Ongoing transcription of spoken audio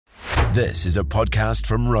This is a podcast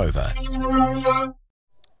from Rover.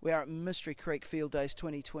 We are at Mystery Creek Field Days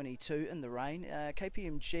 2022 in the rain.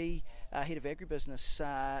 KPMG Head of Agribusiness,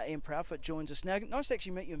 Ian Proudfoot, joins us now. Nice to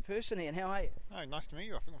actually meet you in person, Ian. How are you? Oh, nice to meet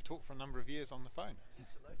you. I think we've talked for a number of years on the phone.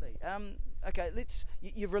 Absolutely. Okay,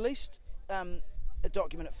 you've released a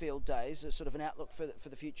document at Field Days, a sort of an outlook for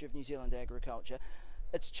the future of New Zealand agriculture.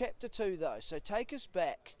 It's Chapter 2 though, so take us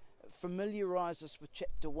back, familiarise us with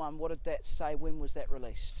Chapter 1. What did that say? When was that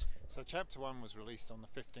released? So Chapter 1 was released on the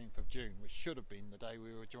 15th of June, which should have been the day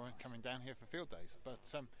we were coming down here for Field Days. But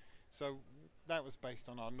so that was based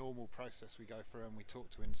on our normal process. We go through and we talk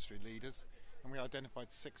to industry leaders, and we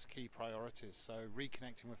identified 6 key priorities. So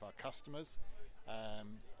reconnecting with our customers,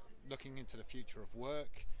 looking into the future of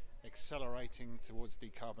work, accelerating towards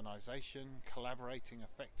decarbonisation, collaborating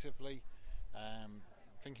effectively,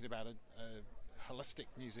 thinking about a holistic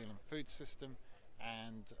New Zealand food system,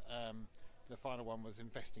 and the final one was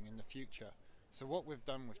investing in the future. So what we've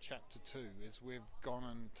done with Chapter 2 is we've gone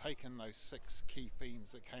and taken those 6 key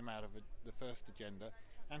themes that came out of the first agenda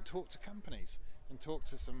and talked to companies, and talked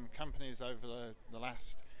to some companies over the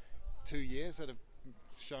last 2 years that have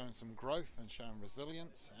shown some growth and shown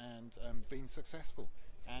resilience and been successful.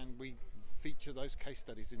 And we feature those case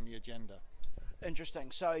studies in the agenda. Interesting.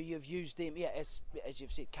 So you've used them, as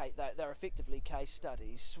you've said, Kate, they're effectively case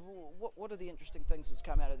studies. What are the interesting things that's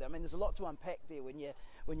come out of them? I mean, there's a lot to unpack there when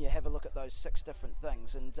you have a look at those 6 different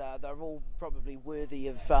things, and they're all probably worthy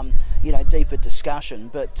of deeper discussion.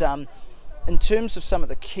 But in terms of some of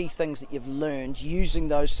the key things that you've learned using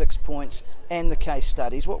those 6 points and the case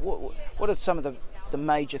studies, what are some of the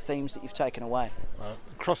major themes that you've taken away? Well,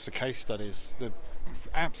 across the case studies, the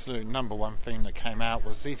absolute number one theme that came out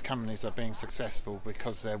was these companies are being successful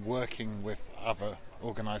because they're working with other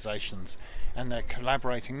organisations, and they're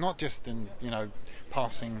collaborating not just in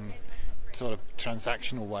passing sort of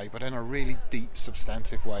transactional way, but in a really deep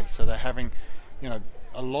substantive way. So they're having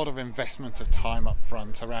a lot of investment of time up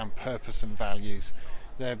front around purpose and values.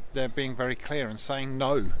 They're being very clear and saying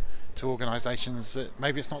no to organisations that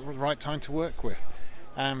maybe it's not the right time to work with,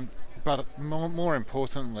 but more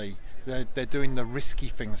importantly, they're doing the risky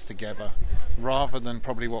things together rather than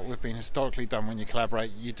probably what we've been historically done. When you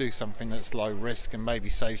collaborate, you do something that's low risk and maybe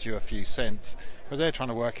saves you a few cents, but they're trying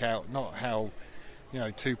to work out not how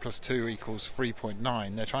 2 + 2 =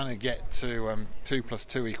 3.9. They're trying to get to 2 +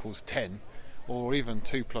 2 = 10, or even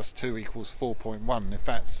 2 + 2 = 4.1 if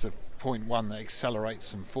that's the 0.1 that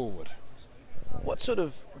accelerates them forward. What sort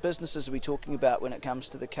of businesses are we talking about when it comes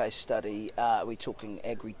to the case study? Are we talking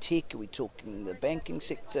agri-tech? Are we talking the banking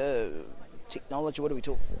sector, technology? What are we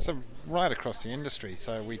talking? So right across the industry.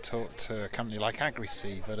 So we talked to a company like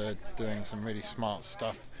AgriSea that are doing some really smart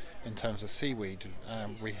stuff in terms of seaweed.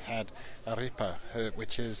 We had Aripa,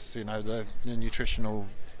 which is the nutritional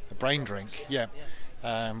brain drink.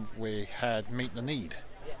 We had Meet the Need.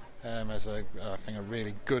 As I think a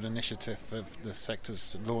really good initiative of the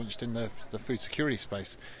sectors launched in the food security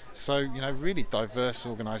space. So really diverse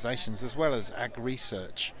organisations, as well as Ag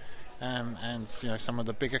Research, and some of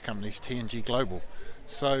the bigger companies, T&G Global.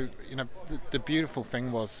 So the beautiful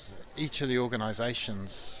thing was each of the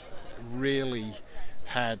organisations really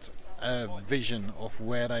had a vision of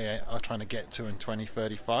where they are trying to get to in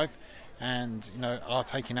 2035, and are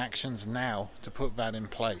taking actions now to put that in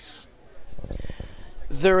place.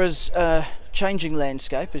 There is a changing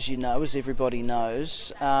landscape, as everybody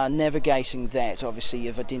knows. Navigating that, obviously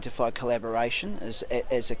you've identified collaboration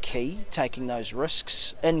as a key, taking those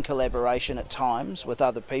risks in collaboration at times with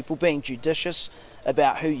other people, being judicious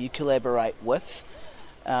about who you collaborate with.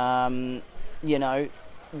 When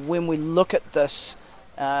we look at this,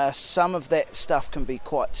 some of that stuff can be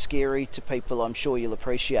quite scary to people, I'm sure you'll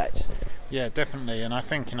appreciate. Yeah, definitely, and I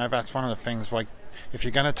think that's one of the things, like, if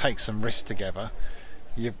you're going to take some risks together,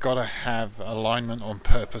 you've got to have alignment on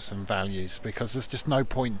purpose and values, because there's just no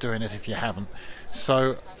point doing it if you haven't.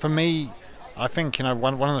 So for me, I think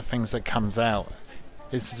one of the things that comes out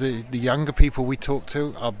is the younger people we talk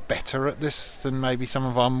to are better at this than maybe some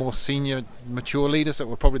of our more senior, mature leaders that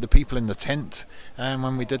were probably the people in the tent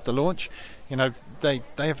when we did the launch. They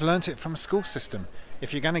have learnt it from a school system.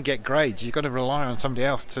 If you're going to get grades, you've got to rely on somebody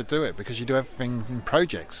else to do it, because you do everything in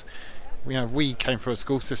projects. We came through a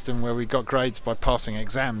school system where we got grades by passing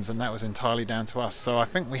exams, and that was entirely down to us. So I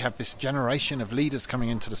think we have this generation of leaders coming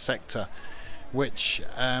into the sector which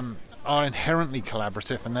are inherently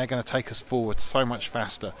collaborative, and they're going to take us forward so much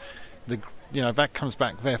faster. That comes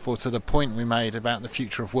back therefore to the point we made about the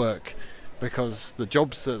future of work, because the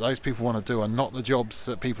jobs that those people want to do are not the jobs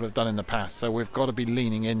that people have done in the past. So we've got to be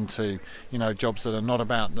leaning into jobs that are not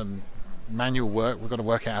about them manual work. We've got to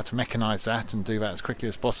work out how to mechanise that and do that as quickly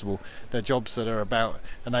as possible. They're jobs that are about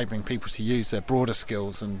enabling people to use their broader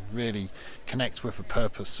skills and really connect with a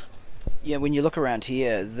purpose. Yeah, when you look around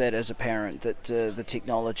here, that is apparent that the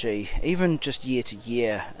technology, even just year to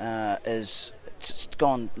year, it's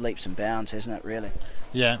gone leaps and bounds, hasn't it, really?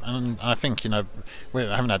 Yeah, and I think, we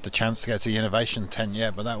haven't had the chance to go to the innovation tent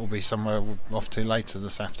yet, but that will be somewhere we're off to later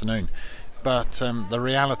this afternoon. But the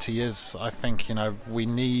reality is, I think, we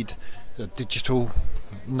need a digital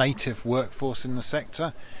native workforce in the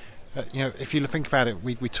sector. If you think about it,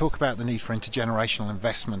 we talk about the need for intergenerational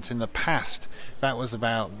investment. In the past, that was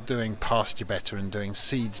about doing pasture better and doing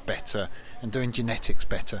seeds better and doing genetics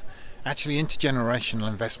better. Actually, intergenerational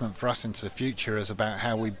investment for us into the future is about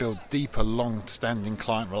how we build deeper, long-standing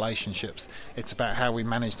client relationships. It's about how we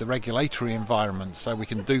manage the regulatory environment so we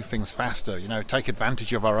can do things faster, take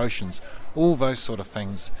advantage of our oceans. All those sort of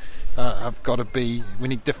things have got to be, we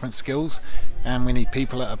need different skills and we need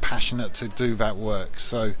people that are passionate to do that work.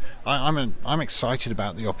 So I'm excited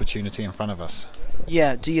about the opportunity in front of us.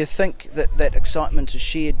 Yeah, do you think that excitement is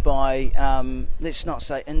shared by, let's not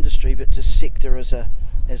say industry, but just sector as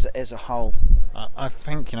a whole? I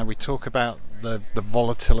think we talk about the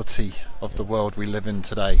volatility of the world we live in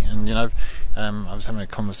today, and I was having a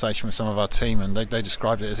conversation with some of our team, and they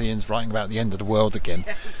described it as Ian's writing about the end of the world again.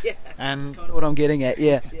 Yeah, and that's kind of what I'm getting at.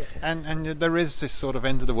 Yeah. And there is this sort of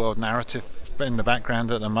end of the world narrative in the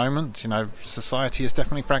background at the moment. Society is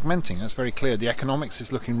definitely fragmenting. That's very clear. The economics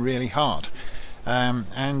is looking really hard, and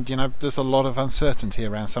there's a lot of uncertainty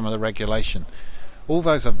around some of the regulation. All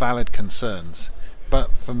those are valid concerns.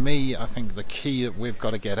 But for me, I think the key that we've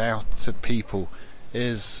got to get out to people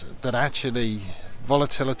is that actually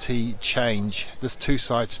volatility, change, there's two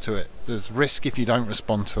sides to it. There's risk if you don't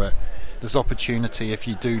respond to it. There's opportunity if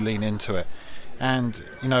you do lean into it. And,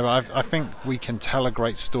 I think we can tell a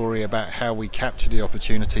great story about how we capture the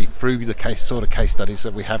opportunity through the case studies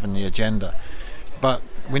that we have in the agenda. But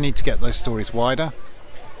we need to get those stories wider,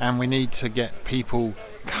 and we need to get people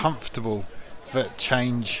comfortable that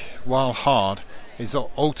change, while hard, is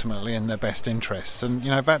ultimately in their best interests. And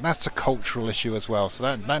that's a cultural issue as well,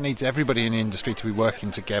 so that needs everybody in the industry to be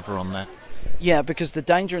working together on that. Yeah, because the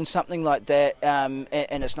danger in something like that, and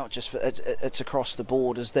it's not just it's across the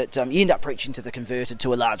board, is that you end up preaching to the converted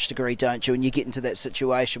to a large degree, don't you? And you get into that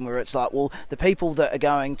situation where it's like, well, the people that are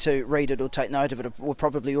going to read it or take note of it were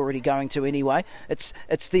probably already going to anyway. It's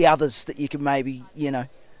the others that you can maybe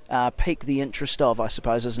pique the interest of, I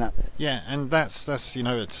suppose, isn't it? Yeah, and that's there's the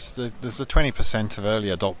 20% of early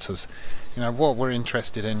adopters. What we're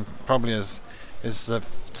interested in probably is the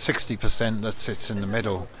 60% that sits in the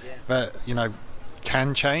middle that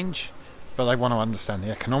can change, but they want to understand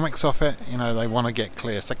the economics of it. They want to get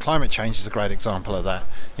clear. So climate change is a great example of that.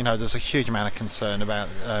 There's a huge amount of concern about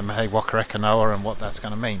Waka Eke Noa and what that's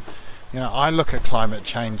going to mean. I look at climate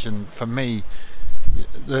change, and for me,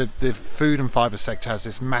 the food and fibre sector has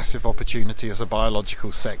this massive opportunity as a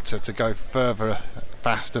biological sector to go further,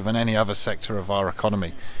 faster than any other sector of our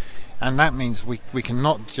economy. And that means we can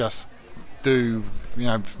not just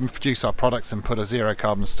produce our products and put a zero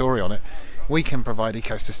carbon story on it. We can provide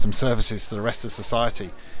ecosystem services to the rest of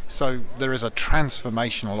society. So there is a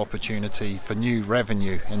transformational opportunity for new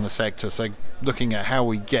revenue in the sector. So looking at how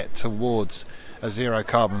we get towards a zero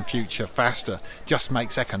carbon future faster just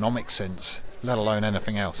makes economic sense, let alone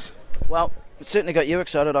anything else. Well, it certainly got you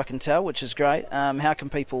excited, I can tell, which is great. How can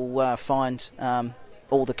people find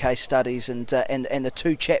all the case studies and the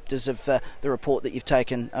two chapters of the report that you've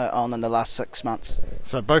taken on in the last 6 months?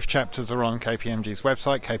 So both chapters are on KPMG's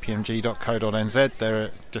website,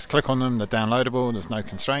 kpmg.co.nz. Just click on them, they're downloadable, there's no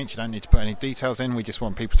constraints, you don't need to put any details in, we just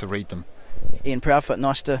want people to read them. Ian Proudfoot,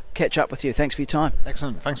 nice to catch up with you. Thanks for your time.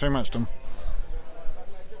 Excellent, thanks very much, Dom.